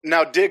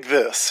Now dig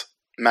this,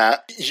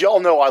 Matt. Y'all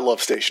know I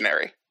love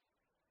stationery.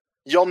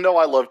 Y'all know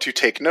I love to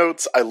take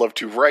notes. I love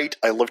to write.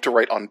 I love to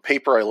write on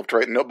paper. I love to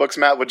write in notebooks.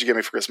 Matt, what'd you get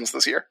me for Christmas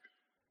this year?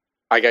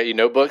 I got you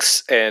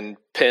notebooks and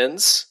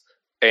pens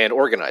and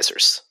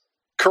organizers.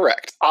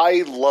 Correct.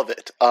 I love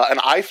it.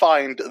 And I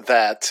find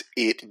that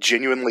it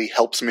genuinely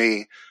helps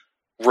me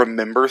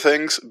remember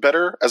things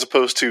better as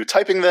opposed to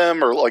typing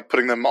them or like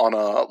putting them on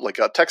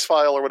a text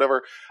file or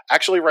whatever.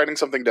 Actually writing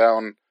something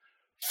down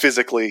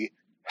physically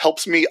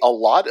helps me a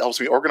lot. It helps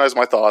me organize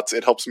my thoughts.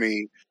 It helps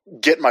me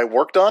get my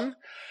work done.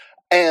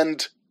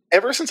 And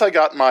ever since I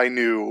got my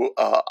new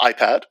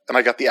iPad and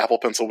I got the Apple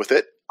Pencil with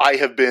it, I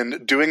have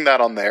been doing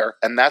that on there,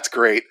 and that's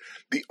great.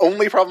 The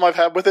only problem I've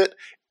had with it,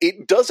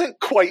 it doesn't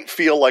quite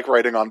feel like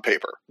writing on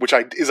paper, which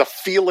is a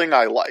feeling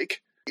I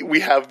like. We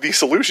have the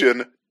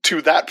solution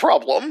to that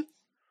problem.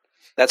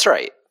 That's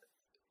right.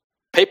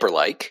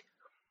 Paperlike,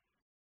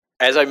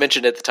 as I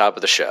mentioned at the top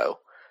of the show,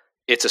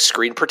 it's a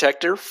screen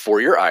protector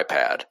for your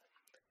iPad.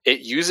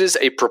 It uses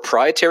a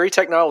proprietary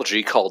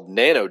technology called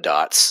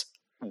nanodots.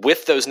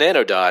 With those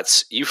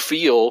nanodots, you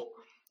feel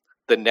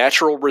the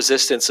natural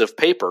resistance of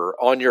paper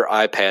on your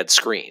iPad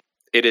screen.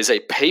 It is a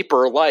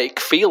paper-like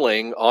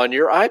feeling on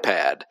your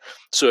iPad.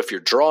 So if you're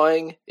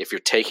drawing, if you're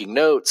taking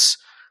notes,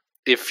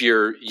 if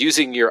you're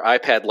using your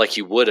iPad like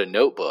you would a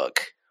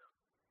notebook,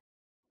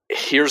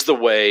 here's the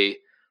way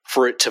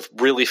for it to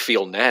really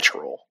feel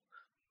natural.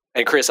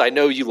 And Chris, I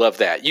know you love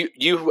that.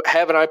 You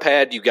have an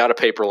iPad, you got a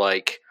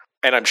Paperlike,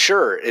 and I'm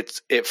sure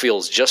it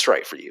feels just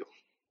right for you.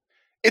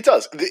 It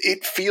does.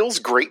 It feels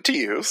great to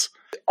use.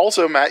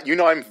 Also, Matt, you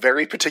know I'm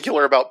very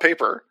particular about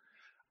paper.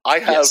 I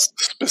have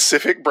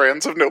specific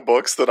brands of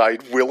notebooks that I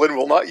will and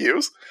will not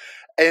use,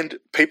 and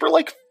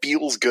Paperlike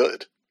feels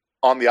good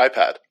on the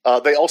iPad.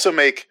 They also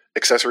make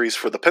accessories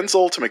for the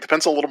pencil to make the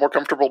pencil a little more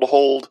comfortable to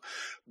hold.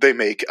 They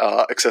make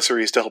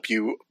accessories to help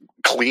you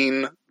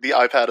clean the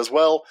iPad as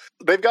well.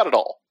 They've got it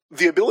all.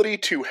 The ability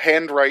to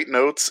handwrite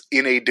notes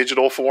in a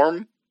digital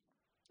form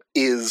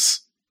is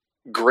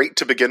great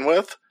to begin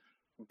with,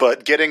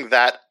 but getting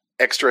that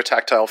extra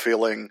tactile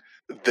feeling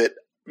that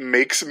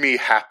makes me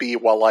happy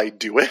while I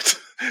do it,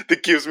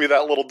 that gives me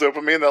that little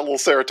dopamine, that little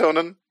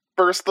serotonin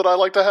burst that I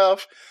like to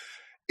have,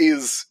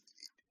 is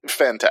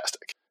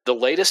fantastic. The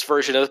latest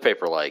version of the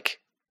Paperlike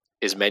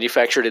is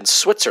manufactured in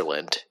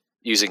Switzerland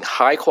using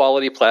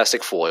high-quality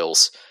plastic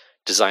foils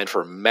designed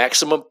for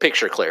maximum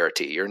picture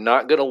clarity. You're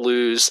not going to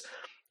lose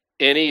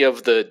any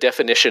of the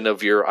definition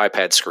of your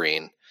iPad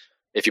screen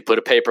if you put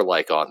a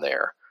Paperlike on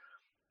there.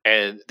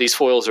 And these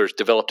foils are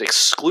developed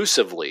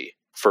exclusively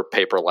for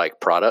Paperlike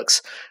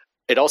products.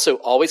 It also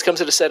always comes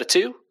in a set of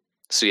 2,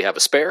 so you have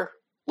a spare.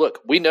 Look,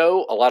 we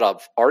know a lot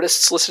of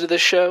artists listen to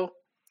this show.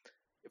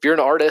 If you're an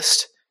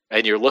artist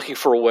and you're looking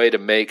for a way to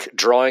make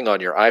drawing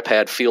on your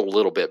iPad feel a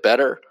little bit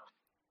better,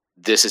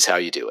 this is how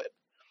you do it.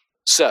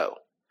 So,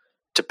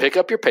 to pick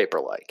up your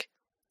Paperlike,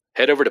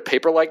 head over to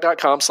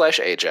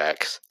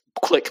paperlike.com/Ajax,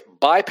 click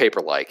Buy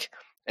Paperlike,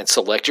 and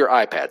select your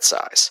iPad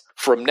size.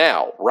 From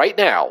now, right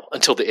now,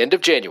 until the end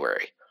of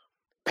January,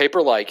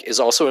 Paperlike is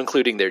also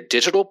including their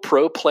Digital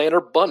Pro Planner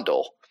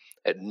bundle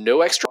at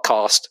no extra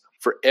cost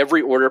for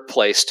every order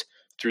placed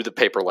through the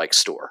Paperlike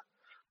store.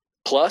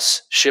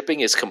 Plus, shipping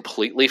is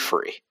completely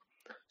free.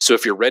 So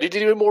if you're ready to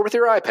do more with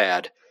your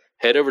iPad,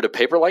 head over to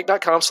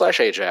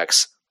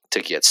paperlike.com/Ajax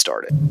to get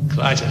started.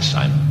 Clytus,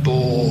 I'm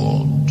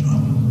bored.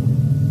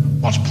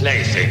 What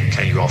plaything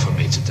can you offer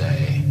me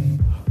today?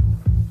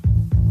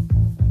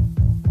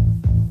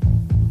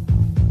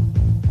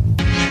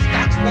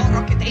 That's War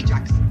Rocket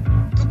Ajax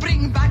to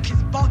bring back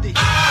his body.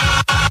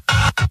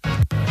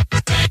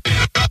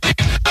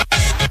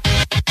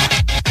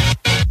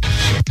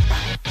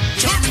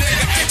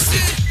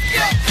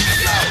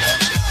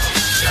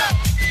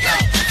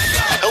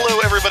 Hello,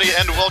 everybody,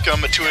 and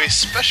welcome to a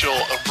special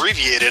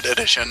abbreviated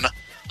edition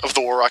of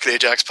the War Rocket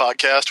Ajax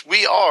podcast.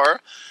 We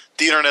are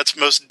the internet's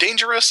most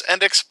dangerous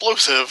and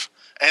explosive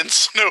and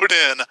snowed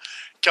in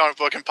comic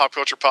book and pop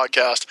culture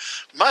podcast.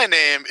 My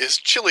name is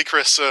Chili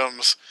Chris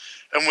Sims,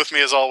 and with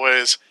me, as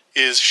always,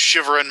 is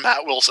Shiverin'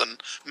 Matt Wilson.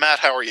 Matt,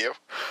 how are you?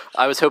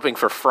 I was hoping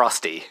for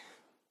Frosty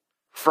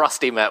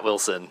Matt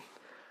Wilson.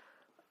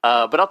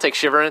 But I'll take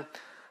Shiverin'.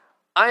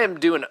 I am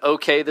doing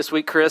okay this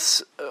week,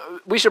 Chris.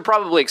 We should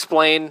probably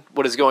explain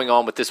what is going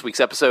on with this week's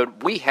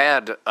episode. We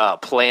had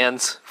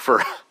plans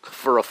for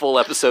a full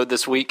episode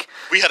this week.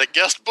 We had a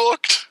guest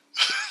booked.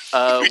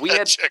 We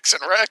had Chicks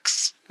and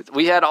Rex.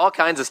 We had all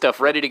kinds of stuff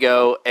ready to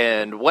go,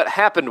 and what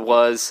happened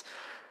was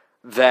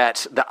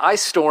that the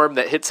ice storm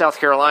that hit South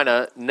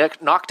Carolina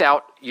knocked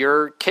out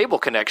your cable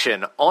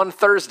connection on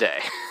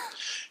Thursday.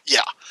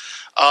 Yeah.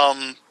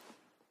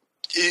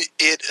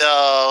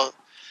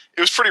 It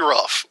was pretty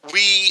rough.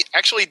 We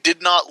actually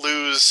did not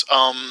lose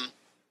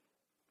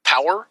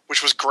power,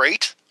 which was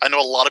great. I know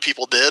a lot of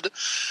people did,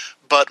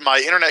 but my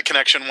internet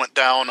connection went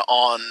down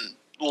on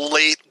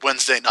late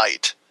Wednesday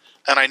night.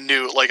 And I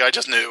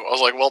just knew. I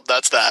was like, well,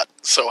 that's that.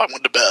 So I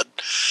went to bed.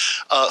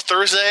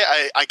 Thursday,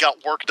 I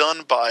got work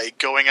done by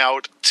going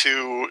out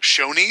to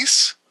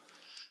Shoney's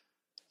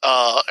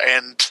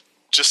and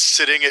just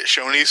sitting at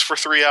Shoney's for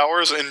 3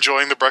 hours,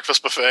 enjoying the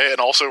breakfast buffet, and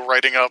also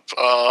writing up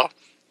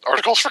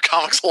articles for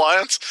Comics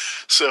Alliance.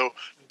 So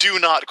do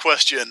not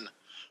question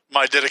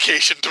my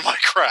dedication to my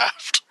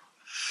craft.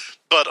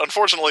 But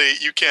unfortunately,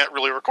 you can't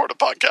really record a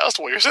podcast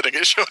while you're sitting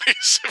at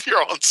Shoney's if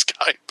you're on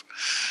Skype.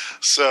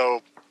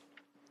 So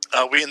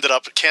we ended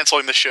up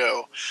canceling the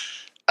show.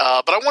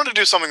 But I wanted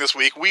to do something this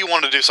week. We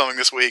wanted to do something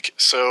this week,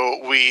 so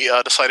we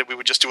decided we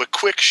would just do a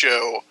quick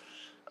show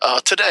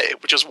today,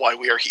 which is why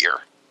we are here.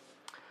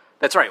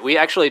 That's right. We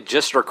actually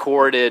just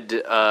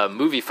recorded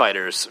Movie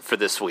Fighters for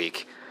this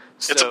week.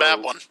 So it's a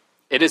bad one.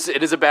 It is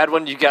a bad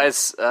one. You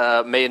guys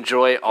may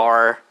enjoy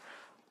our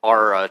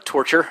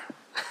torture.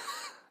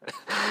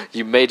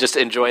 You may just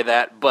enjoy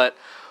that. But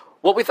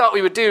what we thought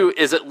we would do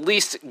is at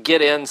least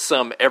get in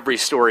some Every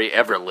Story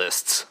Ever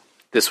lists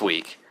this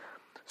week.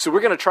 So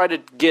we're going to try to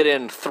get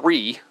in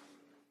 3,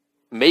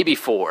 maybe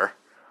 4,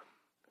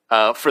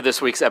 for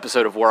this week's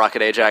episode of War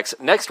Rocket Ajax.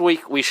 Next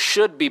week, we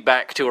should be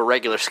back to a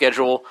regular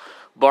schedule,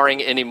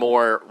 barring any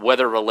more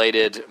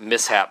weather-related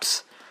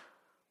mishaps.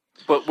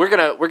 But we're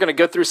gonna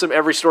go through some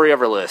Every Story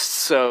Ever lists.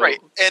 So right,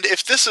 and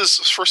if this is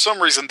for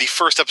some reason the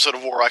first episode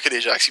of War Rocket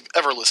Ajax you've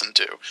ever listened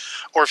to,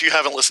 or if you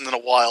haven't listened in a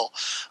while,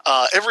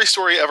 Every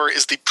Story Ever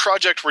is the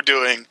project we're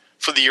doing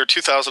for the year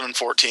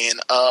 2014,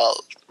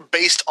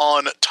 based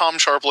on Tom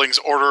Sharpling's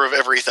Order of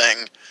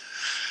Everything.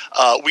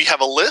 We have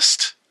a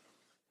list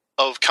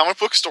of comic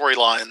book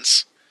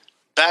storylines.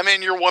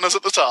 Batman Year One is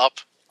at the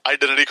top.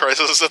 Identity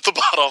Crisis is at the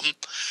bottom.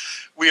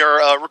 We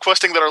are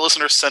requesting that our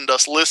listeners send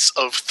us lists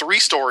of 3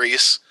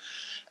 stories,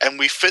 and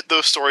we fit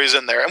those stories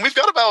in there. And we've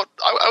got about,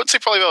 I would say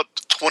probably about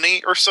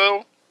 20 or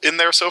so in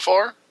there so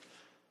far.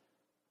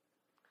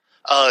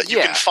 You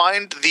can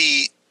find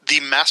the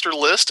master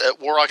list at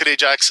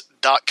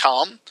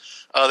warrocketajax.com.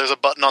 There's a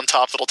button on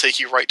top that'll take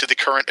you right to the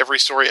current Every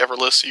Story Ever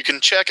list, so you can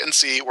check and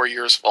see where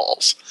yours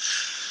falls.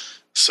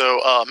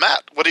 So,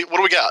 Matt, what do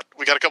we got?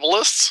 We got a couple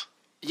lists?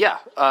 Yeah.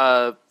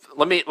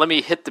 Let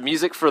me hit the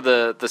music for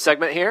the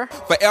segment here.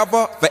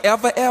 Forever,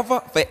 forever, ever,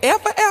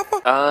 forever,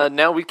 ever.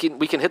 Now we can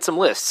hit some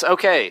lists.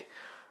 Okay.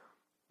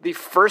 The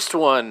first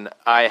one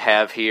I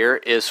have here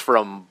is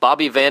from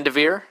Bobby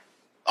Vanderveer.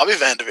 Bobby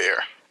Vanderveer.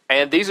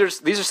 And these are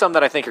some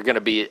that I think are going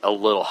to be a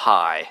little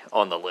high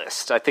on the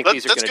list. I think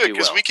these are going to do well. That's good,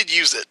 because we could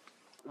use it.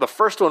 The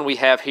first one we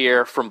have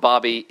here from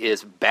Bobby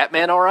is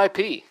Batman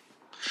R.I.P.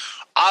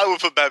 I would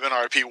put Batman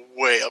R.I.P.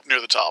 way up near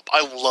the top.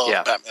 I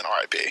love Batman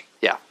R.I.P.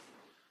 Yeah.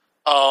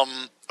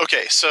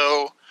 Okay,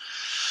 so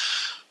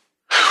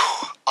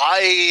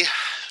I'm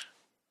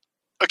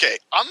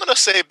going to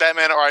say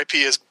Batman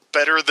R.I.P. is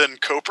better than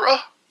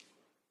Cobra.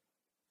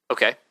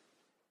 Okay.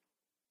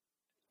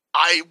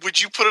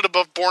 Would you put it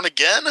above Born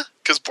Again?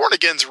 Because Born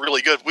Again's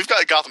really good. We've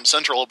got Gotham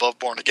Central above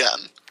Born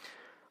Again.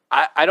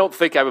 I don't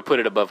think I would put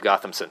it above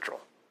Gotham Central.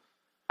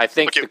 I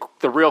think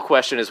the real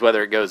question is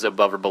whether it goes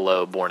above or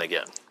below Born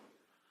Again.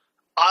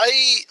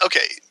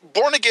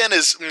 Born Again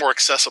is more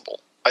accessible,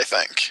 I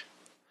think.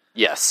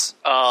 Yes.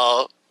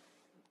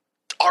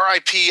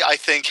 R.I.P. I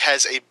think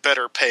has a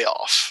better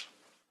payoff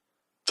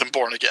than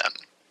Born Again.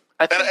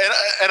 I think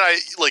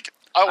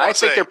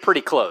they're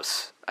pretty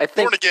close. I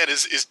think Born Again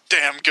is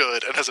damn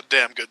good and has a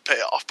damn good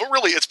payoff. But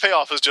really, its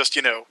payoff is just,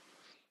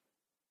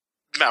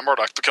 Matt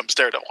Murdock becomes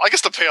Daredevil. I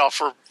guess the payoff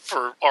for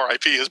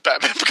R.I.P. is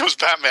Batman becomes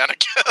Batman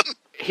again.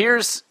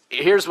 Here's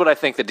what I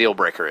think the deal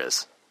breaker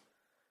is.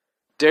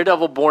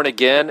 Daredevil Born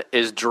Again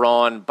is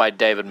drawn by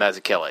David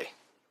Mazzucchelli.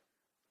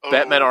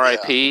 Batman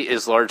R.I.P.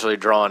 is largely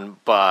drawn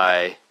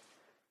by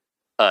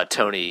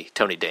Tony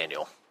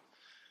Daniel.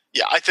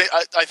 Yeah, I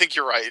think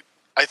you're right.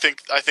 I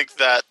think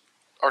that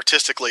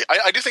artistically,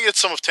 I do think it's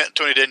some of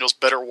Tony Daniel's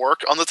better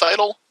work on the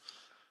title.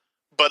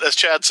 But as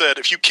Chad said,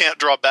 if you can't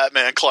draw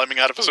Batman climbing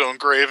out of his own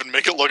grave and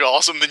make it look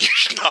awesome, then you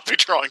should not be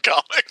drawing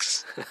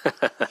comics.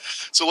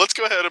 So let's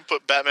go ahead and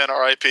put Batman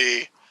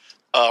R.I.P.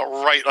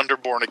 Right under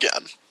Born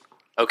Again.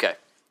 Okay.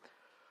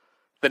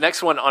 The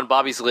next one on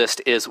Bobby's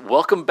list is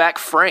Welcome Back,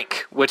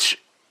 Frank,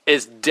 which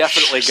is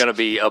definitely going to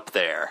be up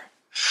there.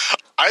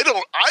 I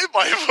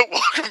might put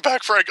Welcome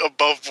Back, Frank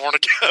above Born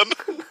Again.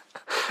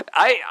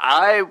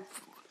 I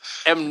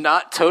am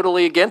not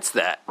totally against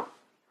that.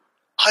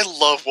 I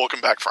love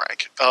Welcome Back,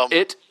 Frank.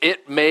 It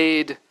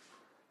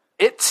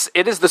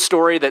is the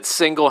story that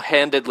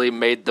single-handedly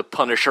made the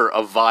Punisher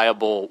a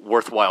viable,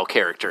 worthwhile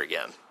character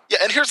again. Yeah,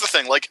 and here's the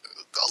thing,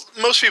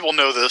 most people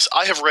know this,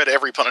 I have read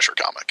every Punisher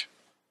comic.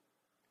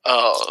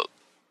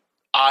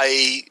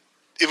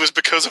 It was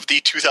because of the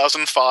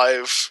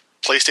 2005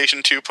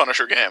 PlayStation 2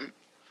 Punisher game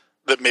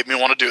that made me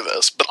want to do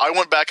this, but I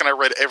went back and I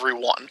read every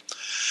one.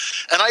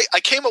 And I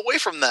came away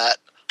from that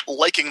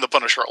liking the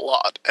Punisher a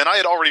lot, and I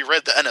had already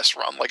read the Ennis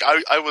run.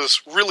 I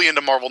was really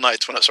into Marvel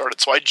Knights when it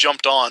started, so I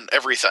jumped on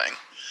everything.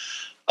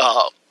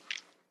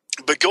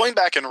 But going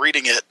back and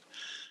reading it,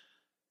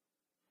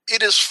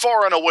 it is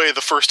far and away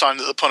the first time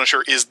that the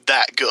Punisher is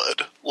that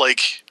good.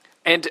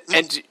 And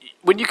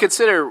when you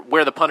consider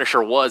where the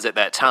Punisher was at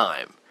that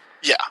time,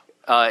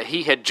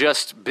 he had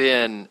just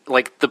been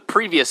the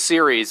previous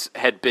series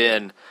had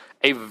been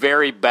a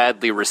very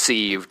badly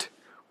received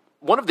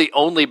one of the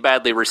only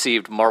badly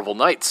received Marvel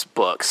Knights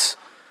books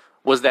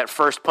was that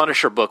first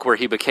Punisher book where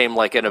he became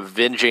like an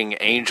avenging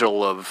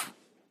angel of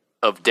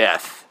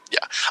death.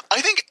 Yeah,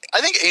 I think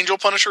Angel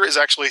Punisher is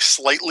actually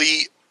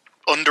slightly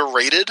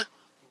underrated,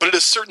 but it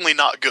is certainly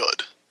not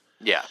good.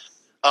 Yeah.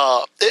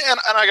 And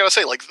I gotta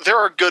say, like, there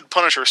are good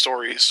Punisher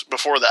stories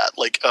before that.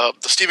 Like,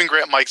 the Stephen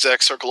Grant, Mike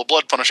Zeck, Circle of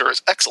Blood Punisher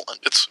is excellent.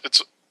 It's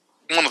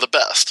one of the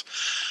best.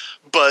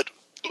 But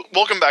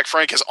Welcome Back,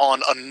 Frank is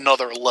on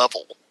another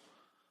level.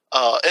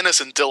 Ennis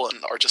and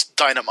Dylan are just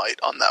dynamite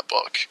on that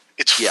book.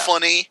 It's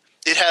funny.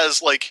 It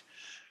has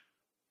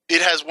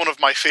one of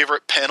my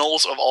favorite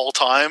panels of all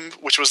time,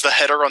 which was the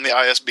header on the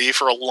ISB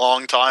for a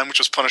long time, which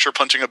was Punisher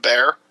punching a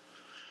bear.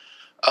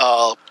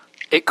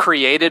 It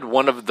created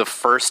one of the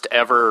first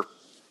ever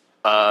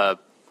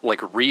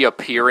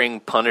reappearing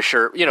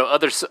Punisher,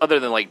 other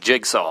than like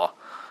Jigsaw.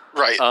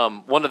 Right.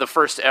 One of the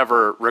first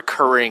ever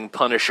recurring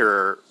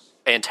Punisher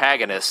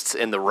antagonists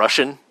in the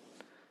Russian.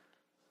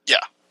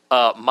 Yeah.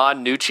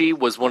 Mon Nucci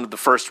was one of the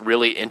first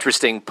really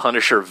interesting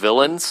Punisher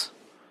villains.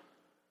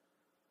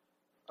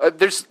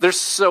 There's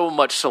so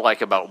much to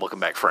like about Welcome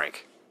Back,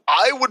 Frank.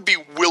 I would be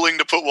willing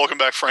to put Welcome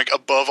Back, Frank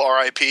above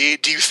R.I.P.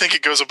 Do you think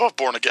it goes above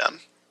Born Again?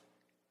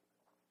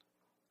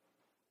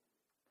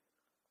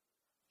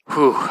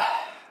 Whew.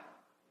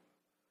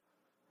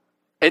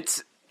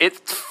 It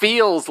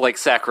feels like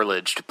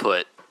sacrilege to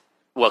put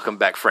Welcome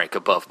Back, Frank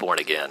above Born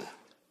Again.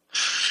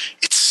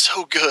 It's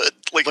so good.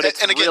 But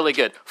it's really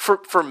good.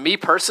 For me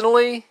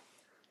personally,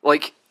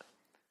 like,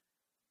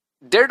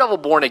 Daredevil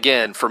Born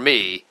Again, for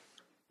me,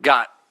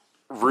 got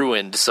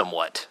ruined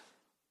somewhat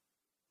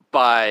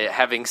by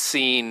having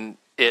seen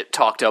it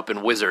talked up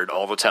in Wizard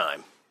all the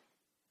time.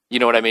 You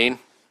know what I mean?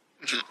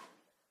 Mm-hmm.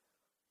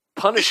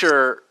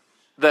 Punisher,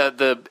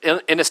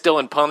 the Ennis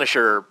Dillon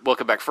Punisher,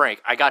 Welcome Back,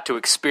 Frank, I got to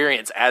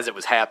experience as it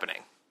was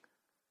happening.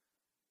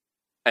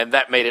 And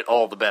that made it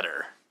all the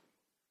better.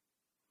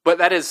 But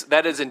that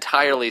is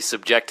entirely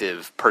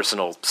subjective,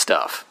 personal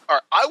stuff. All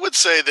right, I would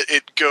say that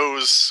it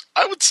goes...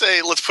 I would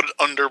say let's put it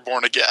under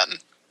Born Again.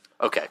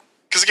 Okay.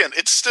 Because, again,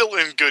 it's still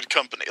in good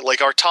company.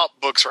 Like, our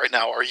top books right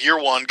now are Year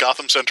One,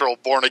 Gotham Central,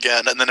 Born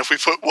Again, and then if we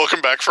put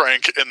Welcome Back,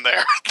 Frank in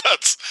there,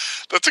 that's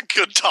a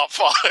good top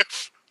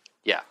 5.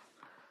 Yeah.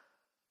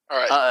 All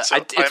right, so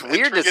it's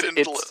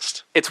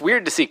weird it's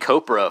weird to see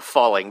Copra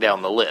falling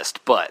down the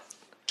list, but...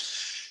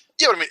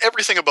 Yeah, but I mean,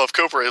 everything above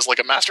Copra is like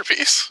a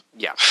masterpiece.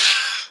 Yeah.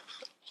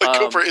 Like,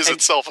 Copra is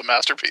itself a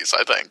masterpiece,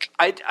 I think.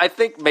 I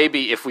think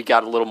maybe if we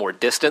got a little more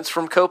distance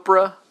from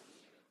Copra,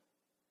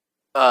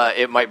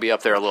 it might be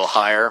up there a little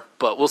higher,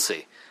 but we'll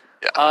see.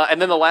 Yeah. And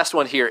then the last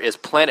one here is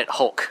Planet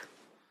Hulk.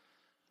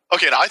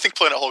 Okay, now I think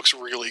Planet Hulk's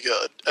really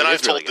good. And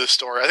I've told this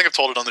story. I think I've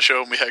told it on the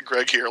show when we had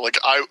Greg here. Like,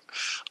 I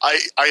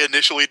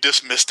initially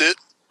dismissed it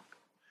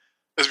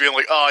as being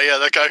like, oh yeah,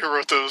 that guy who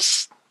wrote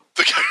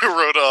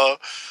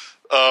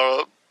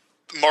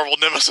Marvel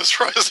Nemesis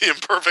Rise of the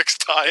Imperfects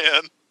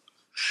tie-in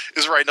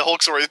is writing a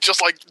Hulk story. It's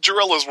just like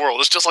Jarella's World.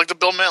 It's just like the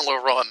Bill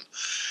Mantlo run.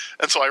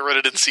 And so I read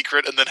it in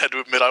secret and then had to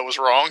admit I was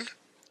wrong.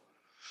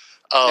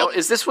 Now,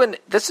 is this when...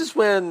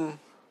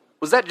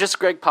 Was that just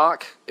Greg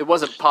Pak? It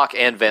wasn't Pak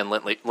and Van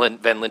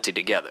Lente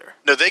together.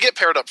 No, they get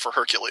paired up for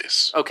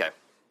Hercules. Okay.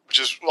 Which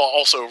is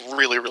also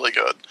really, really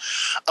good.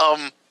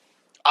 I'm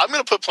going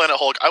to put Planet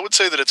Hulk. I would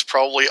say that it's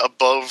probably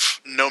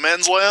above No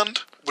Man's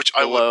Land,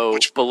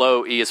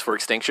 below E is for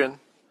Extinction?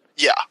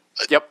 Yeah.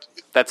 Yep.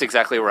 That's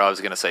exactly where I was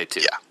going to say,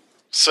 too. Yeah.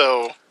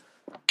 So,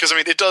 because, I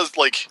mean, it does,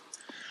 like...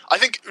 I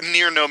think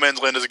Near No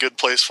Man's Land is a good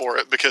place for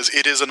it, because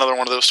it is another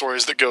one of those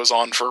stories that goes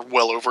on for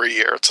well over a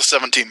year. It's a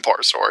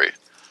 17-part story.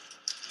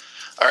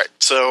 All right,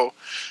 so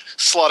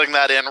slotting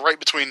that in right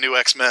between New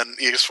X-Men,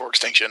 E is for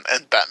Extinction,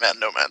 and Batman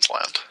No Man's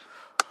Land.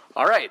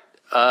 All right.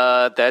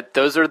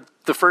 Those are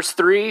the first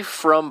 3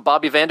 from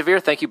Bobby Vanderveer.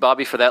 Thank you,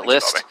 Bobby, for that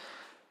list. Bobby.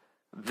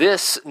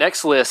 This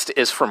next list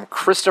is from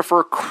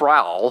Christopher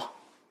Crowell,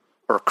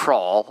 or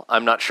Crawl.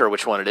 I'm not sure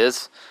which one it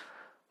is.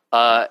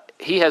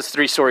 He has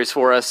 3 stories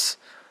for us.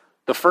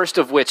 The first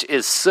of which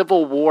is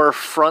Civil War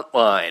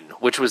Frontline,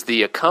 which was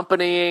the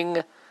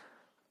accompanying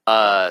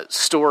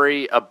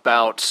story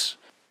about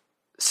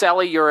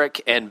Sally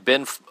Floyd and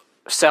Ben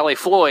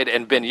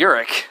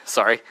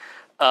Urich,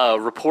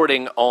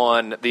 reporting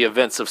on the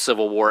events of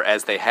Civil War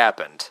as they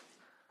happened.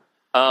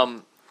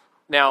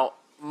 Now,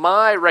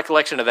 my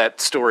recollection of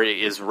that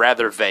story is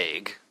rather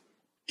vague.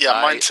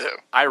 Yeah, mine too.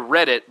 I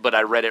read it, but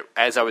I read it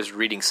as I was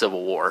reading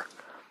Civil War.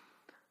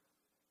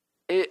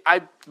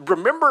 I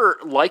remember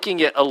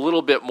liking it a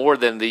little bit more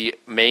than the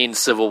main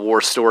Civil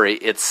War story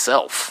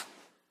itself.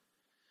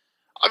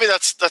 I mean,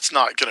 that's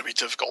not going to be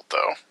difficult,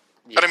 though.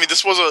 Yeah. And I mean,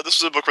 this was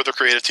a book where the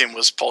creative team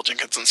was Paul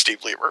Jenkins and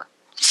Steve Lieber,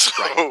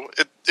 so right.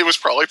 it was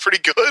probably pretty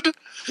good.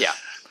 Yeah.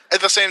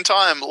 At the same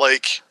time,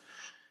 like,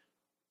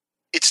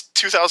 it's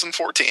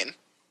 2014.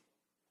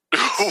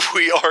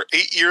 We are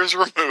 8 years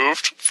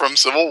removed from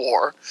Civil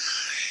War.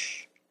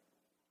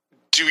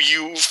 Do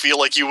you feel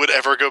like you would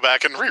ever go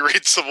back and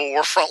reread Civil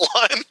War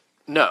Frontline?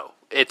 No.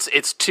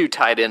 it's too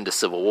tied into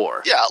Civil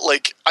War. Yeah,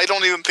 like, I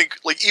don't even think,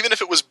 like, even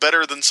if it was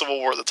better than Civil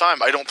War at the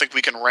time, I don't think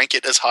we can rank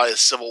it as high as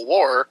Civil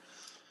War,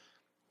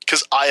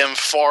 because I am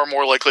far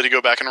more likely to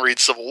go back and read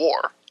Civil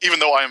War, even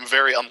though I am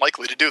very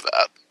unlikely to do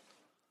that.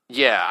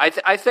 Yeah,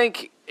 I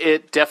think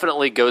it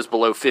definitely goes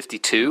below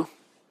 52.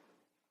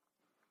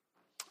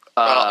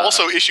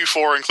 Also, issue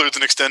 4 includes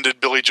an extended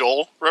Billy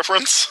Joel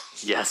reference.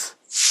 Yes.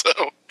 So,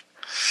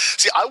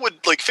 see, I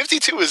would, like,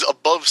 52 is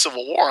above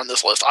Civil War on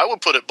this list. I would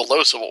put it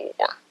below Civil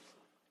War.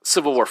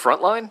 Civil War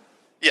Frontline?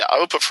 Yeah, I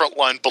would put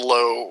Frontline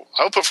below.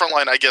 I would put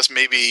Frontline, I guess,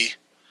 maybe.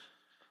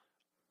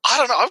 I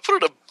don't know. I would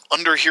put it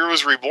under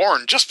Heroes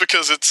Reborn just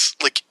because it's,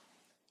 like,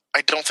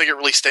 I don't think it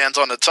really stands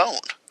on its own.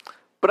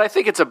 But I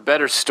think it's a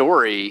better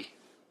story,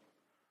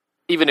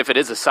 even if it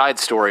is a side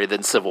story,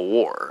 than Civil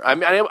War. I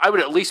mean, I would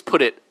at least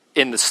put it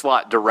in the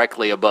slot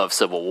directly above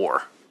Civil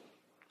War.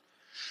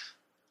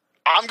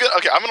 I'm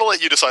gonna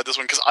let you decide this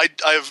one because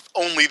I have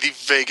only the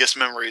vaguest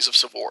memories of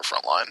Civil War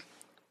Frontline.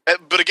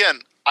 But again,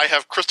 I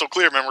have crystal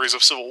clear memories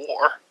of Civil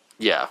War.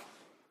 Yeah.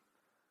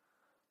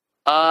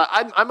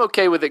 I'm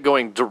okay with it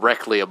going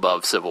directly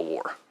above Civil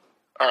War.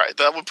 All right,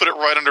 that would put it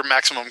right under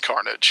Maximum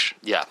Carnage.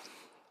 Yeah.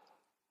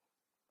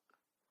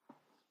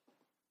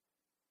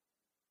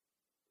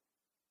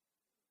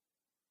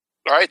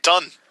 All right,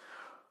 done.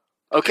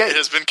 Okay. It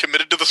has been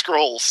committed to the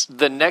scrolls.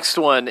 The next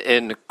one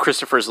in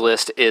Christopher's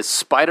list is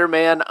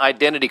Spider-Man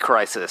Identity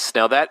Crisis.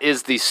 Now, that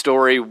is the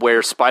story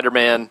where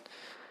Spider-Man,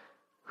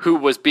 who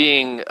was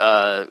being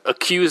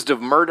accused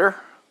of murder,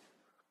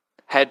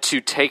 had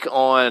to take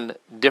on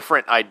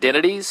different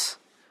identities,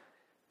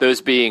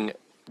 those being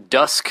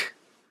Dusk,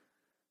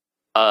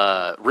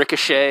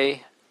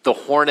 Ricochet, the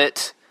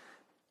Hornet,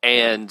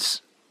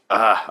 and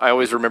I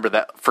always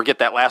forget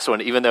that last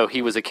one, even though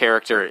he was a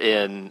character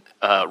in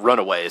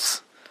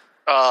Runaways.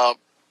 Was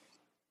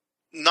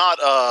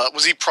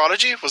he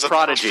Prodigy? Was that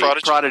Prodigy? The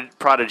first Prodigy?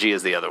 Prodigy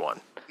is the other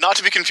one. Not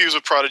to be confused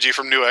with Prodigy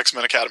from New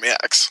X-Men Academy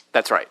X.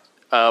 That's right.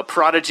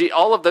 Prodigy,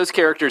 all of those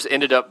characters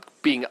ended up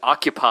being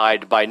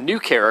occupied by new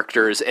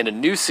characters in a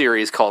new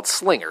series called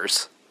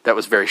Slingers. That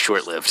was very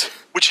short-lived.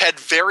 Which had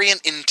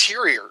variant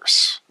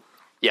interiors.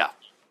 Yeah.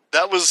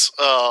 That was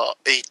a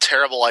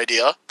terrible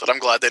idea that I'm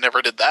glad they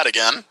never did that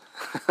again.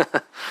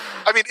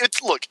 I mean,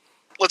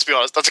 let's be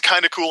honest, that's a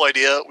kind of cool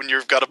idea when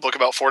you've got a book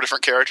about 4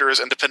 different characters,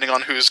 and depending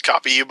on whose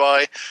copy you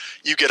buy,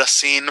 you get a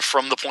scene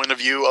from the point of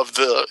view of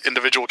the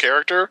individual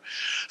character.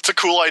 It's a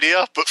cool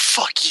idea, but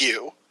fuck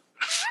you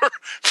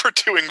for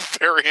doing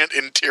variant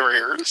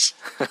interiors.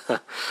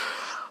 But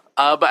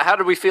how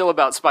did we feel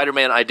about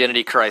Spider-Man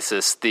Identity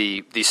Crisis,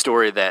 the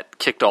story that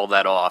kicked all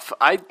that off?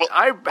 I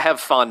have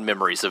fond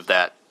memories of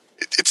that.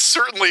 It's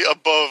certainly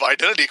above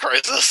Identity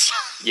Crisis.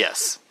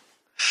 Yes.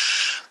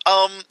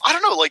 I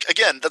don't know, like,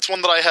 again, that's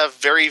one that I have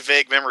very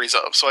vague memories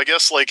of. So I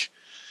guess, like,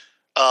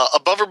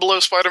 above or below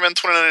Spider-Man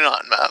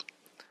 2099, Matt?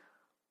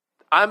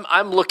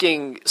 I'm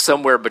looking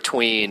somewhere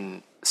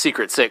between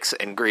Secret Six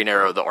and Green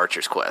Arrow: The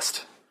Archer's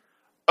Quest.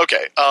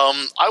 Okay,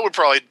 I would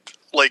probably,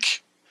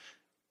 like,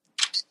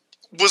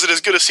 was it as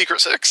good as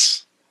Secret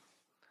Six?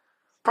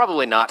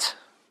 Probably not.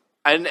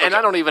 And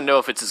I don't even know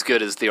if it's as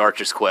good as The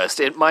Archer's Quest.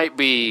 It might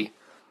be...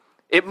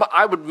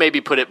 I would maybe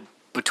put it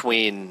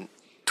between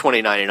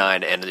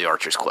 2099 and The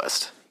Archer's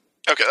Quest.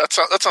 Okay, that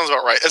sounds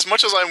about right. As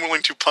much as I'm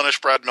willing to punish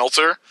Brad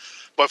Meltzer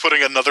by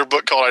putting another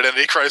book called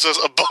Identity Crisis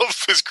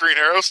above his Green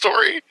Arrow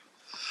story,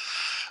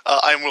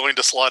 I'm willing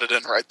to slot it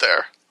in right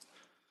there.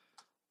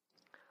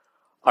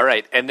 All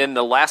right, and then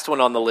the last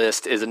one on the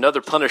list is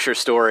another Punisher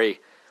story,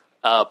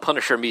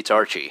 Punisher Meets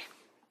Archie.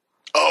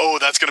 Oh,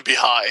 that's going to be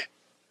high.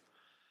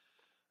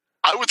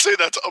 I would say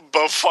that's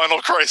above Final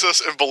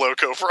Crisis and below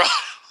Cobra.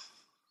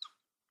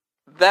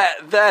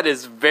 That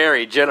is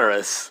very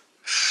generous.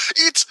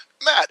 It's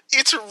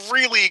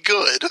really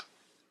good.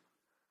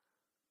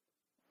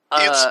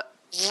 It's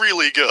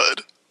really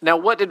good. Now,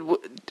 what did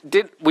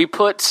we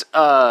put?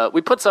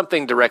 We put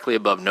something directly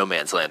above No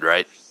Man's Land,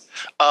 right?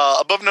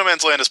 Above No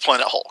Man's Land is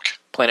Planet Hulk.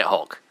 Planet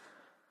Hulk.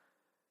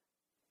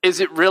 Is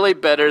it really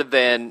better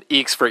than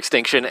Eeks for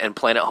Extinction and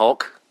Planet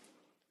Hulk?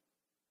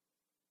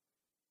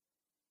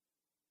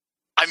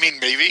 I mean,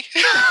 maybe.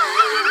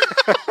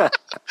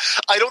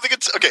 I don't think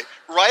it's... Okay,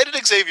 Riot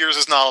at Xavier's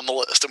is not on the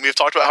list, and we've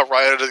talked about how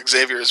Riot at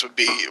Xavier's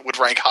would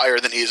rank higher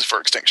than Ease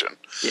for Extinction.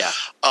 Yeah.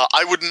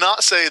 I would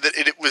not say that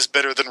it was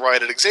better than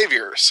Riot at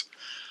Xavier's,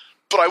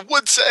 but I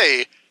would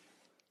say,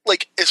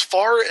 like, as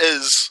far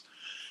as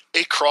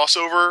a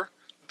crossover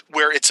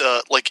where it's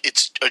a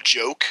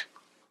joke,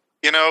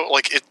 you know?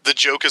 Like, the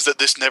joke is that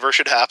this never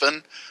should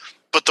happen,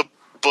 but the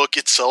book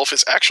itself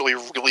is actually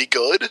really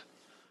good.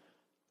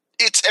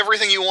 It's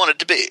everything you want it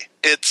to be.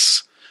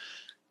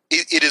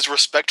 It is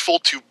respectful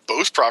to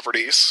both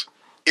properties.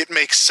 It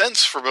makes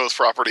sense for both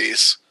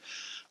properties.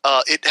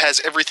 It has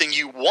everything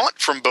you want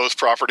from both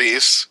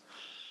properties,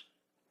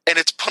 and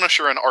it's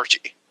Punisher and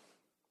Archie.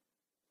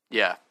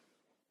 Yeah.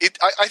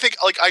 I think,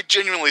 like, I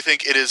genuinely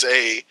think it is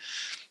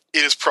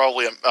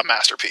probably a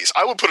masterpiece.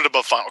 I would put it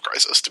above Final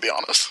Crisis, to be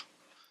honest.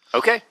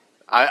 Okay.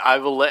 I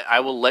will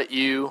let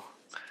you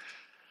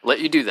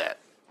do that.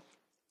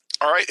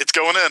 All right, it's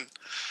going in.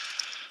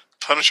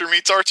 Punisher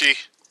meets Archie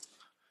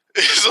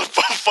is a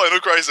Final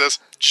Crisis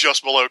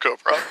just below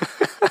Cobra.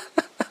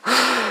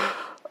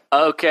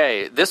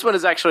 Okay, this one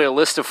is actually a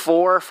list of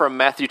 4 from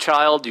Matthew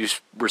Child. You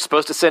were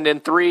supposed to send in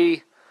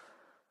 3.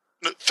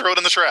 Throw it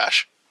in the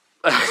trash.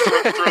 throw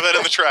that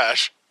in the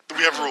trash.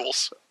 We have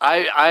rules.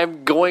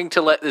 I'm going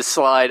to let this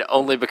slide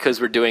only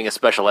because we're doing a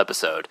special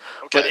episode.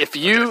 Okay. But if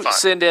you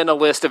send in a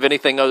list of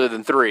anything other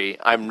than 3,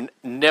 I'm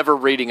never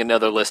reading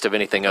another list of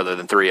anything other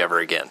than 3 ever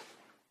again.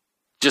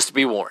 Just to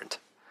be warned.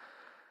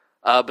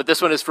 But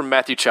this one is from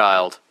Matthew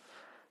Child.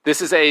 This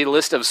is a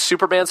list of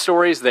Superman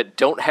stories that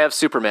don't have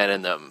Superman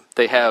in them.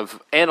 They have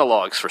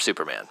analogs for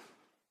Superman.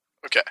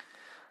 Okay.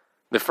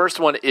 The first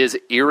one is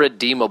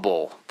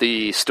Irredeemable,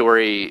 the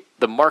story,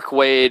 the Mark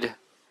Waid.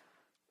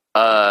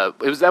 That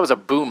was a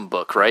Boom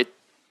book, right?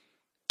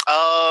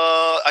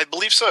 I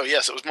believe so.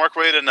 Yes, it was Mark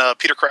Waid and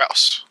Peter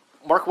Krause.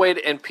 Mark Waid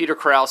and Peter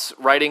Krause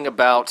writing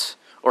about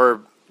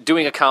or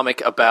doing a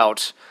comic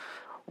about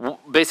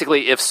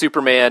basically if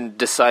Superman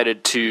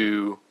decided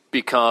to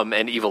become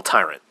an evil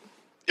tyrant.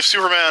 If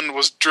Superman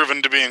was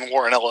driven to being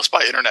Warren Ellis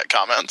by internet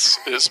comments,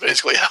 is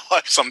basically how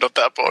I summed up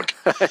that book.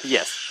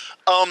 Yes.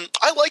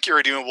 I like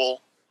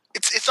Irredeemable.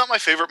 It's not my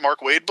favorite Mark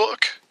Waid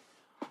book,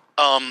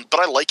 but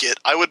I like it.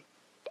 I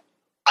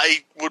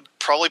would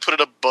probably put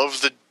it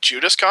above the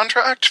Judas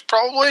Contract,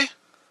 probably.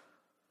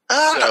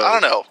 I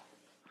don't know.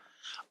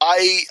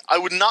 I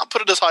would not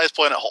put it as high as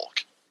Planet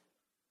Hulk.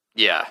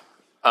 Yeah.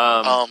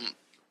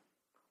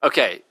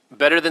 Okay,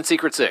 better than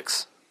Secret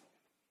Six.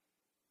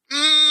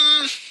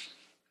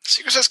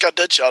 Secret Six got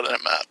Deadshot in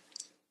it, Matt.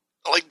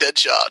 I like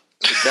Deadshot.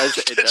 It does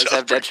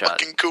have Deadshot.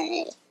 Fucking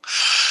cool.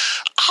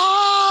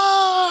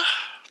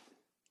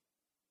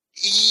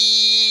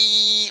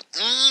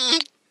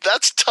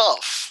 That's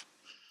tough.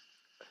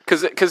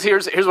 Because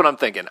here's what I'm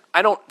thinking.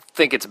 I don't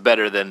think it's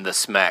better than the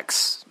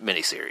Smacks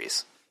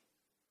miniseries.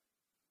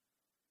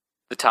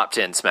 The top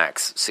 10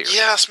 Smacks series.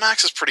 Yeah,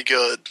 Smacks is pretty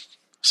good.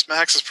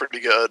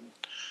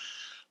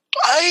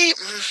 I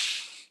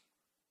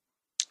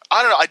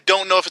don't know. I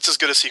don't know if it's as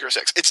good as Secret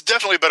Six. It's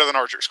definitely better than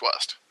Archer's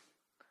Quest.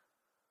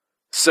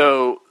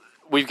 So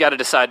we've got to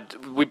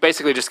decide. We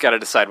basically just got to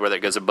decide whether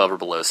it goes above or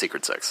below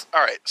Secret Six.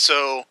 All right.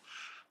 So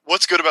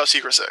what's good about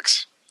Secret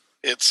Six?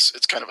 It's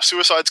kind of a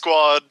Suicide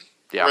Squad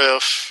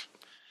riff.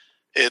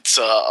 It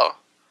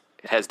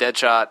has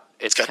Deadshot.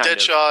 It's got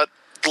Deadshot.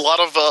 A lot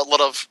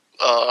of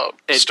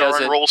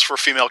starring roles for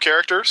female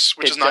characters,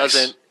 which is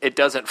nice. It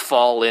doesn't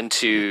fall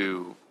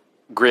into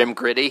grim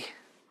gritty.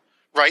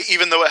 Right,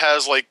 even though it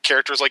has like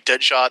characters like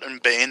Deadshot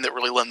and Bane that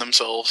really lend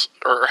themselves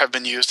or have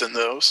been used in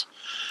those.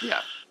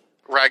 Yeah.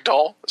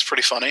 Ragdoll is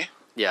pretty funny.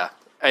 Yeah.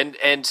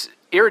 And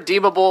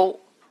Irredeemable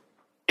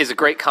is a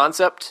great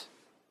concept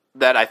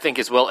that I think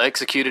is well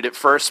executed at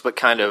first, but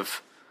kind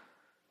of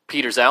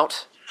peters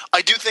out.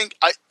 I do think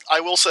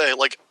I will say,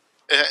 like,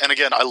 and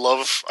again, I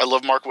love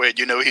Mark Waid.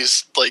 You know,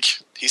 he's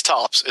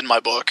tops in my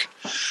book.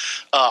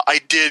 I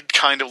did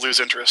kind of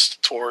lose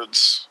interest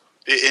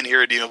in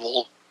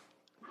Irredeemable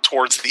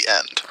towards the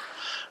end.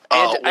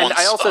 And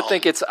I also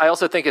think it's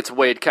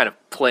Waid kind of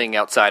playing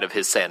outside of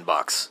his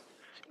sandbox,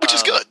 which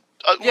is good.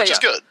 Is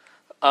good.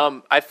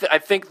 I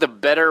think the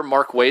better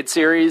Mark Waid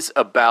series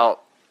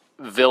about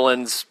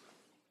villains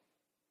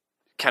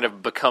kind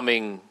of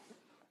becoming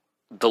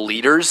the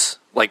leaders,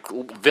 like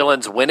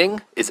villains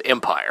winning, is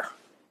Empire.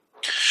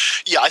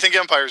 Yeah, I think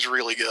Empire is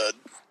really good.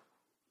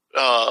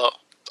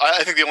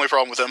 I think the only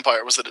problem with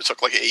Empire was that it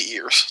took like 8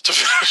 years to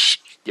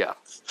finish. Yeah.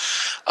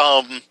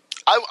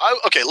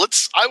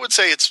 I would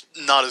say it's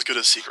not as good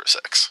as Secret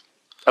Six.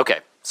 Okay,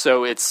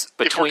 so it's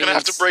between. If we're gonna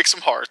have to break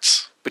some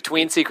hearts,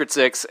 between Secret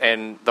Six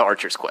and the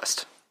Archer's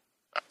Quest.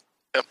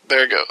 Yep,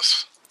 there it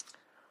goes.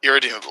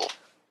 Irredeemable.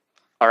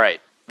 All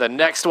right, the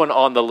next one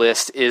on the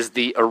list is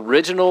the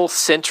original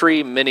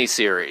Sentry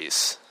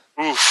miniseries.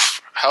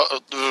 Oof!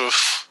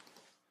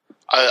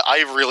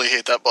 I really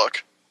hate that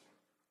book.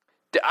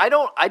 I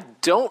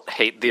don't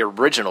hate the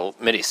original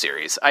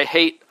miniseries. I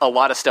hate a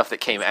lot of stuff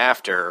that came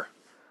after,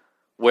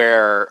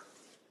 where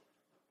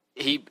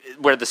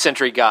the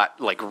Sentry got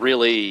like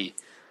really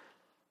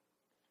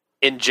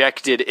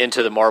injected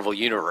into the Marvel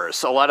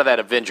universe. A lot of that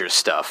Avengers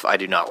stuff I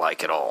do not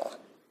like at all.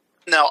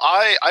 Now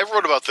I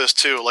wrote about this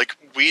too. Like,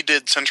 we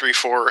did Sentry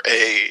for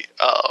a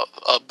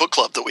book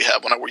club that we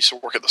had when I used to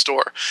work at the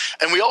store,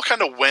 and we all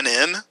kind of went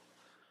in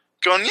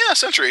going, yeah,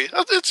 Sentry,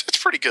 it's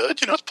pretty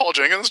good. You know, it's Paul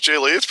Jenkins, Jay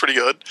Lee, it's pretty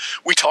good.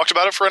 We talked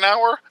about it for an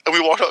hour, and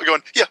we walked out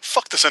going, yeah,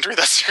 fuck the Sentry,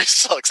 that series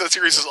sucks, that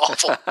series is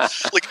awful.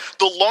 Like,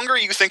 the longer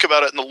you think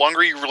about it and the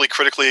longer you really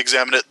critically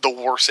examine it, the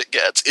worse it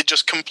gets. It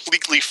just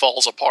completely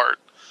falls apart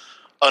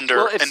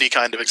under any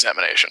kind of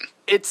examination.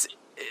 It's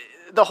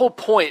the whole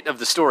point of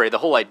the story, the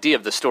whole idea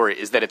of the story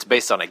is that it's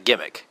based on a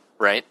gimmick,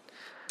 right?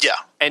 Yeah.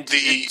 And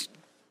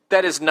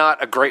that is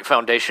not a great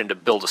foundation to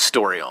build a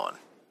story on.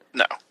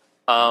 No.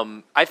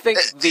 I think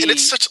and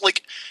it's such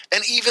like,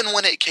 and even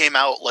when it came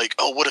out, like,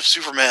 oh, what if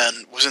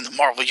Superman was in the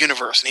Marvel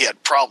universe and he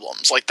had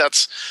problems? Like,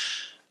 that's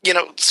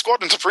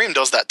Squadron Supreme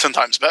does that 10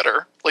 times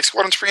better. Like,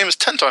 Squadron Supreme is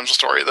 10 times the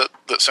story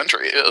that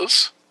Sentry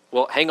is.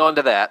 Well, hang on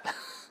to that.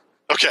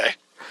 Okay.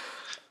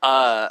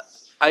 I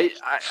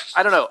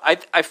don't know.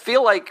 I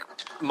feel like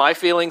my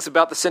feelings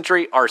about the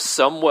Sentry are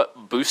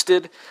somewhat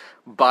boosted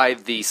by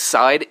the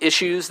side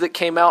issues that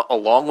came out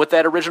along with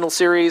that original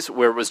series,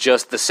 where it was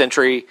just the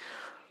Sentry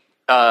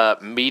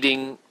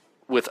meeting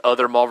with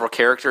other Marvel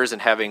characters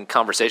and having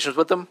conversations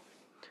with them.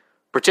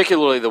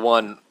 Particularly the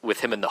one with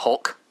him and the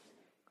Hulk.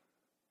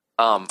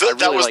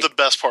 That was the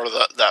best part of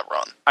that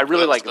run. I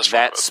really like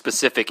that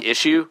specific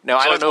issue. Now,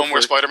 I don't know the one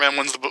where Spider-Man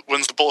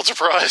wins the Pulitzer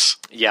Prize.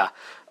 Yeah.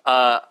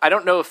 I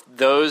don't know if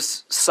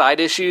those side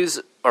issues,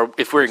 or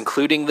if we're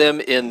including them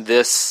in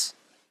that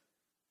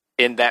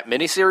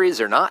miniseries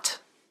or not.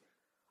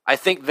 I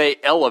think they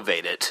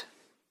elevate it,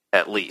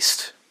 at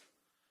least.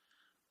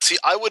 See,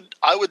 I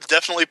would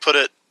definitely put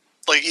it,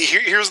 like,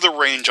 here's the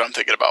range I'm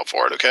thinking about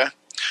for it, okay?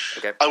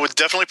 Okay. I would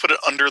definitely put it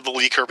under the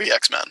Lee Kirby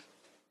X-Men.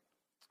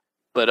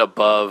 But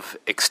above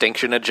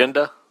Extinction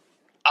Agenda?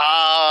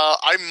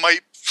 I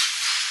might...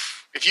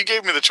 If you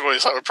gave me the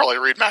choice, I would probably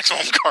read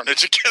Maximum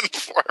Carnage again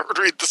before I would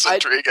read The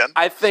Sentry again.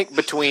 I think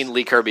between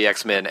Lee Kirby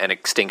X-Men and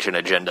Extinction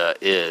Agenda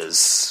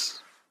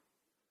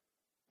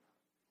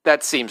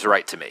that seems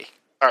right to me.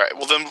 All right,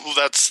 well then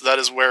that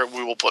is where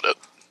we will put it.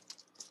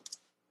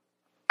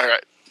 All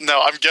right,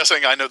 now I'm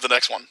guessing I know the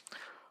next one.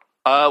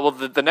 Well,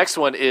 the next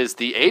one is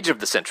The Age of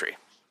the Sentry.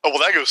 Oh, well,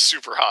 that goes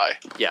super high.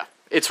 Yeah,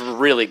 it's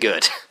really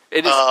good.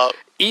 It is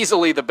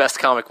easily the best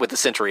comic with the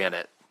Sentry in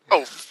it.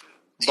 Oh,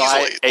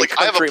 by easily. A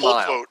country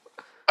mile.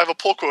 I have a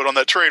pull quote on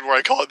that trade where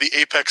I call it the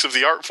apex of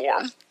the art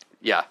form.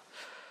 Yeah.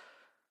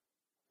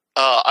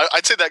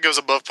 I'd say that goes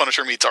above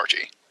Punisher meets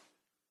Archie.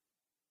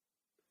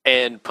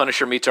 And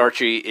Punisher meets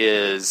Archie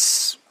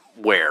is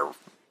where?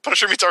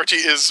 Punisher meets Archie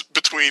is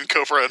between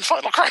Cobra and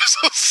Final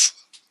Crisis.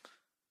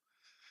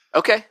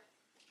 Okay.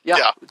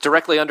 Yeah.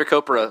 Directly under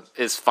Cobra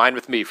is fine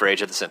with me for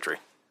Age of the Sentry.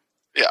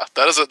 Yeah,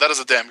 that is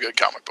a damn good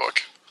comic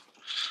book.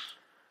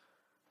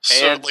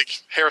 So,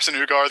 like, Harrison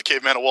Ugar, the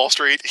Caveman of Wall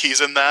Street,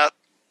 he's in that.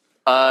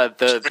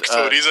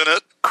 McFody's in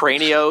it.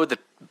 Cranio,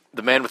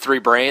 the man with 3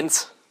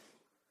 brains.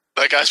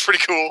 That guy's pretty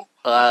cool.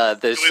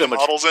 There's so much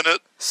models in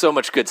it. So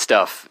much good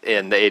stuff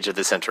in the Age of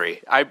the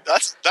Sentry.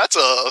 That's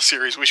a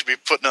series we should be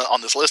putting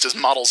on this list. Is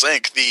Models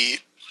Inc.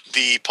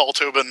 the Paul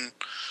Tobin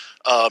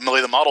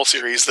Millie the Model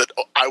series that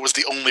I was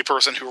the only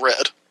person who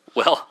read.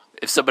 Well,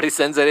 if somebody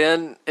sends it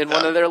in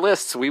one of their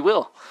lists, we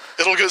will.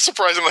 It'll get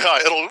surprisingly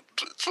high.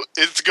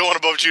 It's going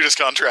above Judas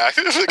Contract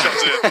if it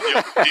comes in.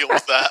 You'll deal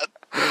with that.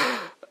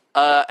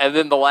 And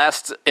then the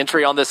last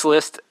entry on this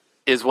list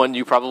is one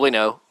you probably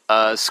know,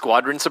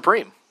 Squadron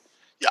Supreme.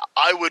 Yeah,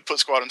 I would put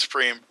Squadron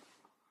Supreme.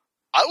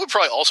 I would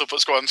probably also put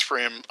Squadron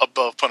Supreme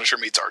above Punisher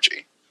meets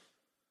Archie.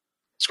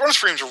 Squadron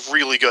Supreme's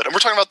really good. And we're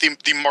talking about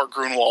the Mark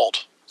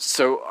Grunwald.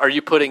 So are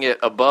you putting it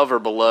above or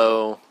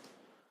below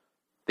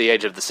the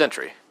Age of the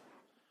Sentry?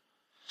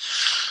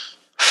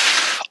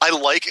 I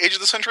like Age of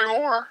the Sentry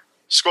more.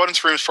 Squadron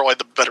Supreme is probably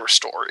the better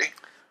story.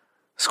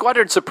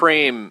 Squadron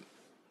Supreme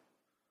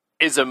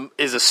is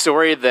a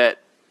story that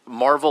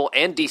Marvel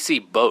and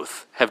DC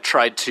both have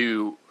tried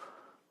to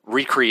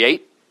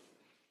recreate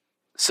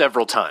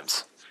several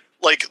times.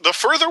 Like, the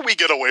further we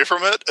get away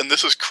from it, and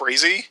this is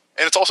crazy,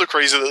 and it's also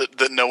crazy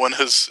that no one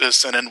has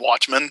sent in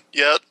Watchmen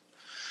yet,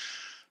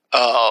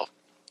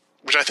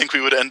 which I think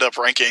we would end up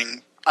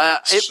ranking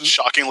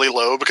shockingly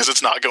low because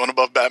it's not going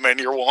above Batman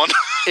Year One.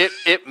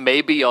 It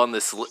may be on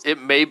this.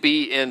 It may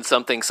be in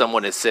something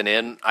someone has sent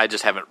in. I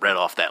just haven't read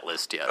off that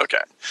list yet.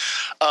 Okay,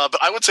 but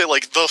I would say,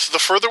 like, the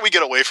further we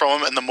get away from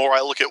them, and the more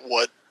I look at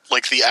what,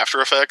 like, the after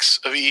effects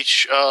of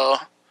each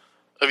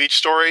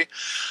story,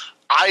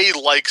 I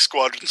like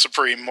Squadron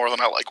Supreme more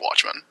than I like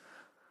Watchmen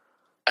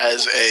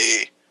as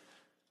a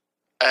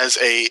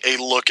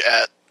look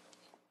at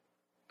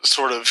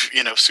sort of,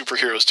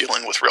 superheroes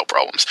dealing with real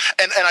problems.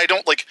 And I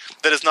don't, like,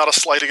 that is not a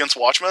slight against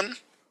Watchmen.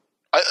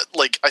 I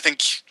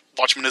think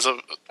Watchmen is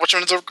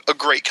a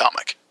great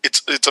comic.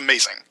 It's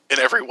amazing in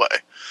every way.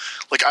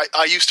 Like,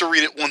 I used to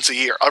read it once a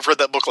year. I've read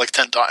that book like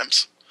 10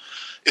 times.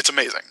 It's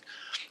amazing.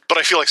 But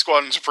I feel like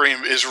Squadron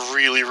Supreme is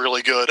really,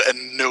 really good,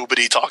 and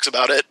nobody talks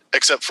about it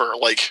except for,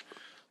 like,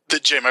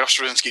 that J. Michael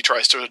Straczynski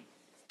tries to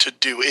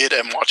do it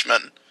and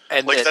Watchmen.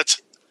 And like,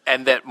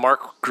 and that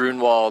Mark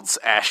Grunwald's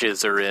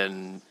ashes are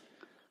in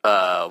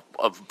a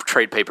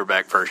trade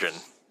paperback version.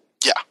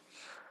 Yeah.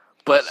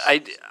 But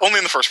only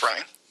in the first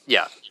printing.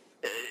 Yeah.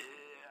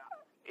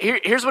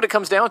 Here's what it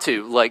comes down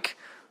to. Like,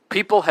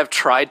 people have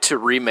tried to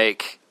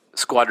remake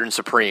Squadron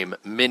Supreme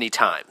many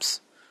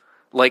times.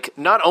 Like,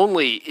 not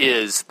only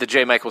is the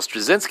J. Michael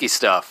Straczynski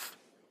stuff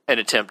an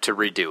attempt to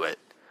redo it,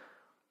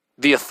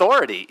 The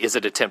Authority is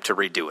an attempt to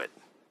redo it.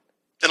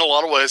 In a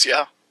lot of ways,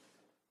 yeah.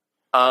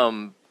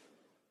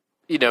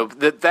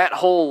 That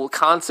whole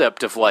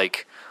concept of,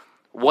 like,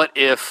 what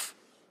if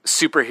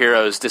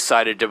superheroes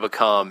decided to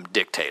become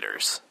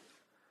dictators?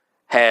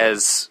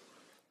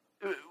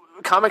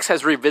 Comics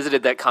has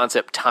revisited that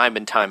concept time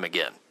and time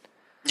again.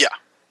 Yeah.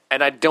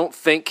 And I don't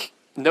think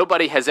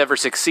nobody has ever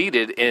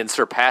succeeded in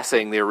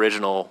surpassing the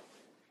original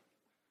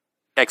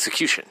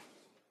execution.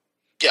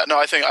 Yeah, no,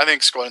 I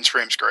think Squadron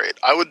Supreme's great.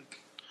 I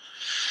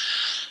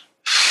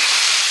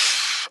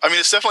mean,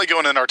 it's definitely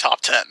going in our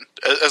top 10,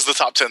 as the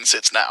top 10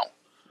 sits now.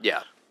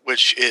 Yeah.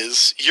 Which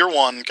is Year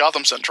One,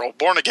 Gotham Central,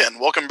 Born Again,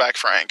 Welcome Back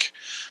Frank,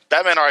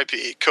 Batman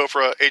R.I.P.,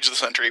 Copra, Age of the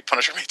Century,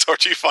 Punisher meets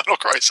Archie, Final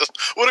Crisis.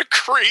 What a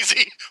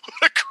crazy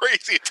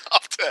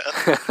top 10.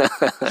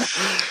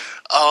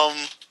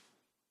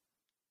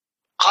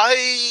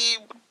 I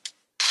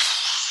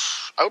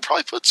would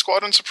probably put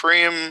Squadron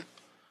Supreme.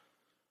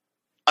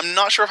 I'm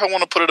not sure if I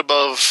want to put it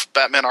above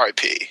Batman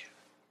R.I.P.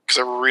 because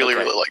I really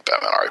like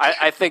Batman R.I.P.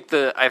 I think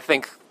the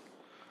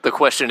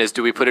question is,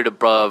 do we put it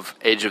above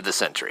Age of the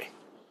Century?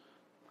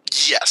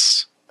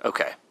 Yes.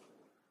 Okay.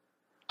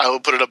 I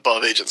would put it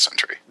above Age of the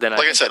Century. Then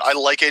like I said, I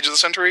like Age of the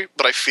Century,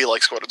 but I feel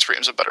like Squadron Supreme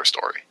is a better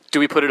story. Do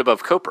we put it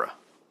above Copra?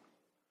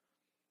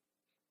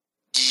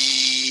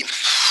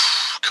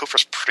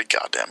 Copra's pretty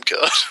goddamn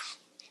good.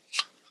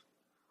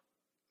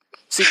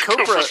 See,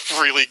 Copra's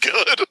really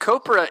good.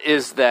 Copra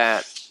is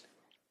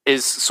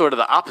sort of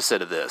the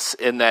opposite of this,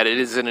 in that it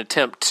is an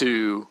attempt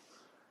to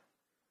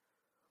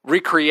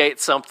recreate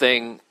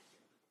something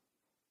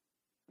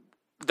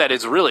that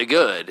is really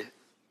good,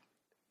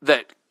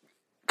 that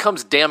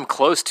comes damn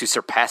close to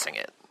surpassing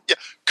it. Yeah,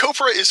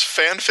 Copra is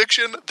fan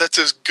fiction that's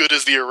as good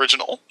as the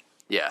original.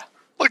 Yeah.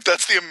 Like,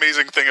 that's the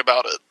amazing thing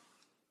about it.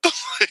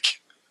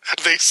 Like,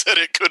 they said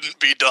it couldn't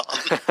be done.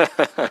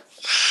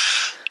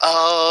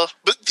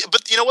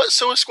 But you know what?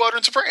 So is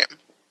Squadron Supreme.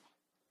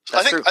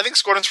 I think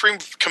Squadron Supreme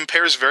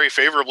compares very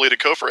favorably to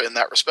Copra in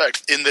that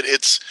respect, in that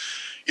it's,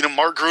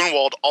 Mark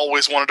Grunwald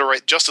always wanted to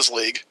write Justice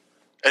League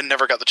and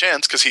never got the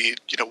chance because he,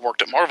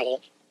 worked at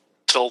Marvel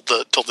till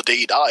the day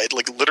he died.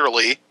 Like,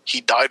 literally,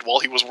 he died while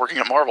he was working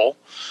at Marvel.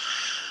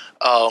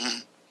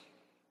 And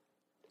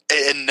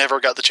never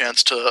got the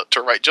chance to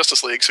write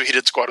Justice League, so he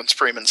did Squadron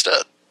Supreme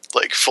instead,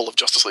 like, full of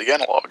Justice League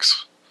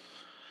analogs.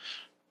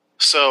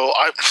 So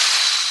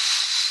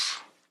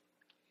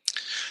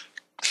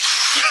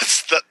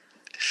it's that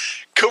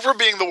Cobra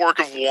being the work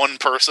of one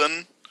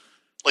person,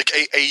 like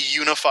a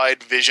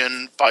unified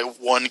vision by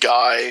one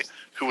guy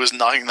who was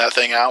knocking that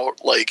thing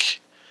out, like,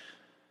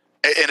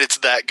 and it's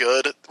that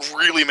good,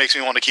 really makes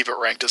me want to keep it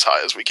ranked as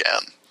high as we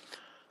can.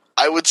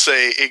 I would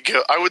say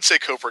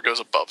Cobra goes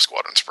above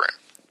Squadron Supreme.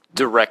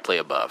 Directly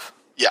above.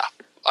 Yeah.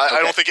 I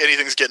don't think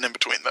anything's getting in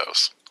between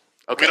those.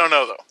 Okay. We don't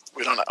know, though.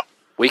 We don't know.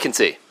 We can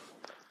see.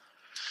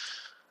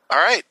 All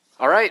right.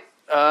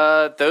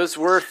 Those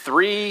were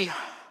 3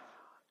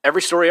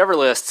 Every Story Ever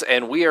lists,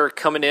 and we are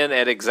coming in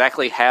at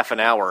exactly half an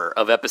hour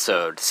of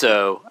episode.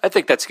 So I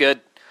think that's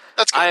good.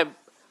 That's good.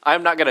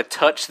 I'm not going to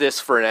touch this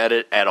for an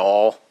edit at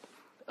all.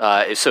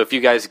 So if you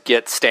guys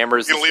get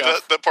stammers, you leave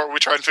that part where we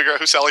try and figure out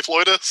who Sally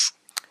Floyd is.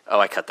 Oh,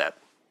 I cut that.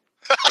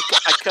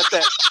 I cut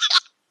that.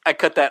 I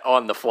cut that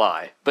on the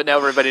fly, but now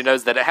everybody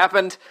knows that it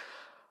happened.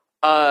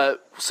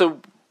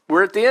 So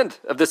we're at the end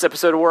of this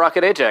episode of War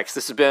Rocket Ajax.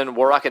 This has been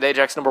War Rocket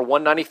Ajax number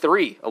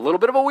 193. A little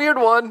bit of a weird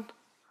one.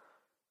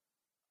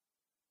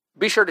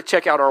 Be sure to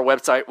check out our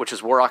website, which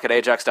is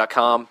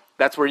warrocketajax.com.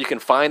 That's where you can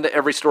find the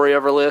Every Story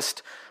Ever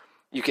list.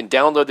 You can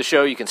download the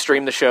show, you can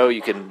stream the show,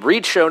 you can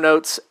read show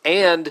notes,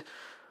 and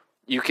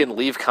you can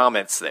leave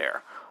comments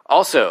there.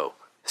 Also,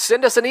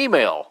 send us an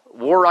email,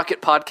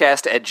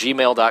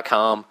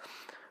 warrocketpodcast@gmail.com.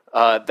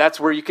 That's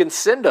where you can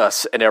send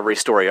us an Every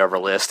Story Ever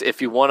list.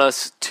 If you want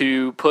us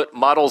to put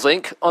Models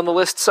Inc. on the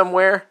list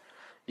somewhere,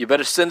 you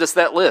better send us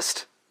that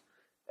list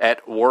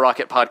at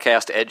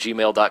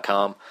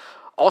warrocketpodcast@gmail.com.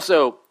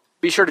 Also,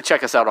 be sure to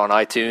check us out on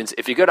iTunes.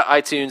 If you go to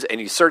iTunes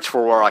and you search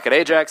for War Rocket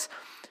Ajax,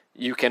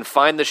 you can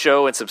find the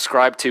show and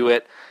subscribe to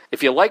it.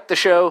 If you like the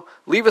show,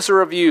 leave us a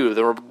review.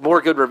 The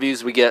more good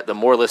reviews we get, the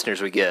more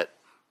listeners we get.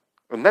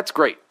 And that's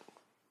great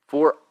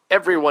for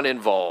everyone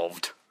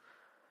involved.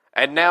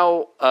 And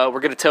now we're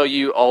going to tell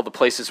you all the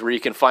places where you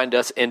can find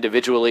us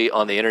individually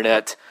on the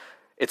internet.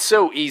 It's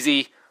so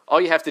easy. All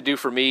you have to do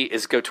for me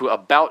is go to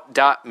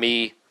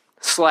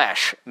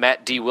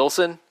about.me/Matt D.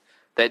 Wilson.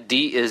 That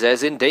D is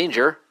as in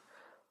danger.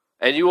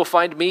 And you will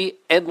find me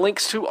and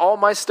links to all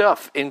my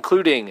stuff,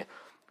 including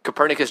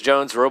Copernicus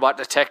Jones Robot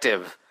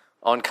Detective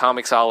on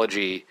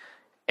Comixology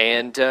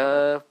and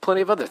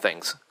plenty of other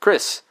things.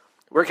 Chris,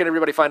 where can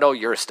everybody find all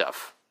your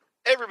stuff?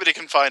 Everybody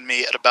can find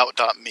me at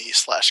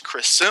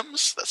about.me/Chris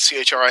Sims. That's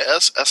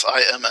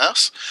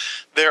CHRISSIMS.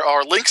 There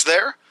are links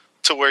there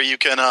to where you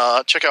can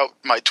check out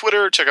my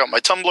Twitter, check out my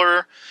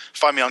Tumblr,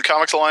 find me on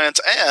Comics Alliance,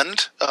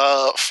 and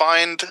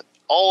find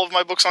all of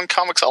my books on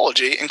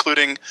Comixology,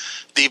 including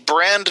the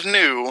brand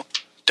new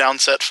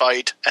Downset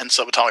Fight and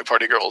Subatomic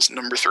Party Girls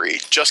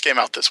 #3. Just came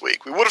out this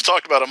week. We would have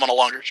talked about them on a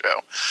longer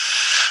show.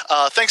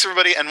 Thanks,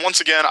 everybody. And once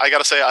again, I got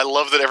to say, I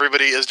love that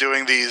everybody is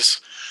doing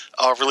these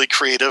really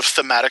creative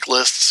thematic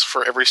lists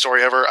for Every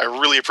Story Ever. I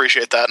really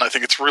appreciate that, and I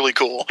think it's really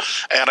cool.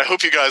 And I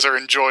hope you guys are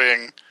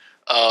enjoying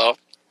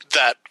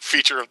that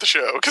feature of the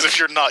show, because if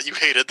you're not, you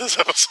hated this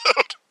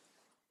episode.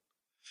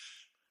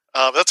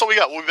 That's all we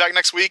got. We'll be back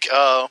next week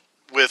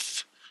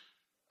with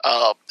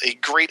A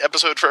great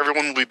episode for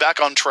everyone. We'll be back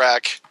on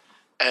track,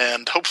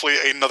 and hopefully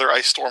another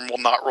ice storm will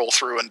not roll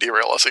through and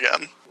derail us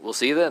again. We'll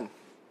see you then.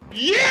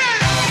 Yeah!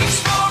 It's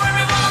for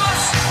every one of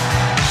us.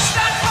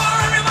 Stand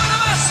for every one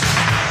of us.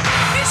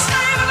 It's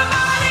time for the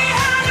body,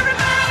 hand, every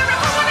man, every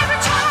woman, every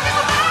child,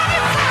 every body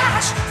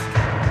flash.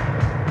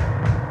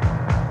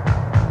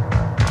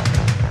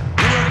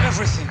 We owe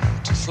everything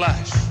to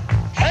Flash.